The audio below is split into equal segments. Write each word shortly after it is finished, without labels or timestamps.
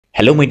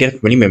Hello, my dear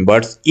family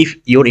members. If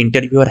your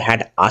interviewer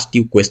had asked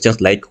you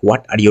questions like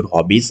what are your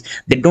hobbies,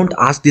 they don't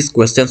ask these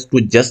questions to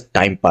just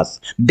time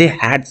pass. They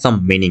had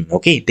some meaning,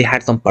 okay? They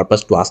had some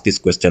purpose to ask this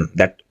question.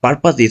 That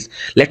purpose is,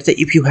 let's say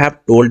if you have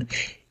told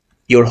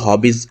your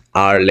hobbies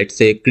are, let's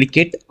say,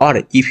 cricket,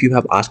 or if you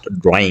have asked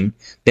drawing,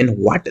 then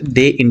what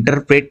they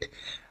interpret,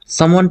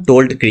 someone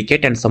told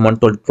cricket and someone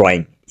told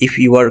drawing. If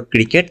you are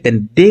cricket,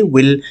 then they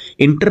will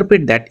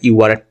interpret that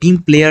you are a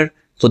team player,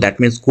 so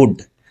that means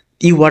good.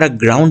 You are a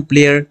ground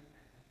player,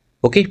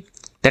 okay,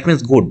 that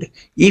means good.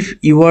 If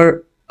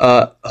your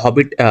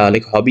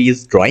hobby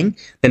is drawing,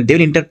 then they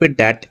will interpret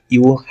that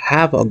you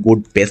have a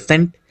good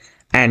patient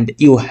and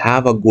you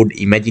have a good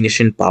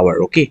imagination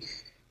power, okay,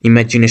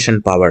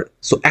 imagination power.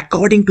 So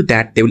according to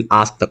that, they will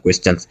ask the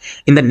questions.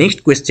 In the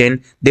next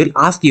question, they will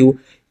ask you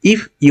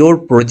if your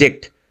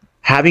project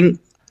having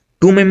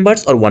two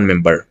members or one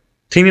member,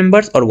 three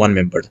members or one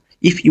member.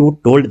 If you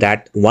told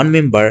that one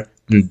member,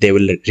 they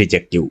will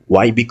reject you.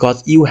 Why?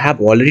 Because you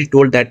have already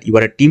told that you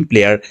are a team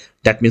player,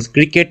 that means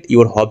cricket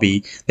your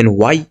hobby, then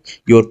why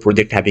your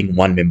project having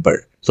one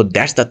member? So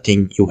that's the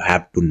thing you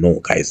have to know,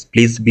 guys.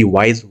 Please be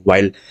wise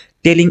while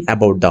telling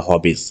about the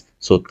hobbies.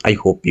 So I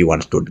hope you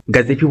understood,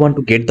 guys. If you want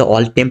to get the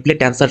all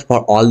template answers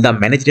for all the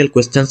managerial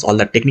questions, all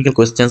the technical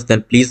questions,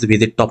 then please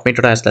visit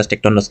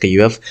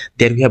topmetra/technology.uf.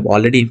 There we have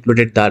already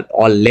included the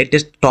all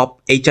latest top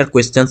HR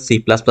questions, C++,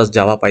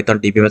 Java, Python,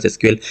 DBMS,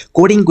 SQL,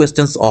 coding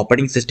questions,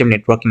 operating system,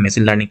 networking,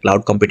 machine learning,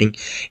 cloud computing,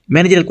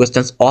 managerial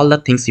questions, all the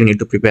things you need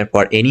to prepare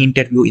for any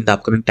interview in the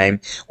upcoming time,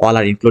 all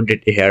are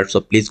included here. So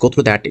please go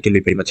through that. It will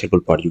be very much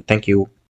helpful for you. Thank you.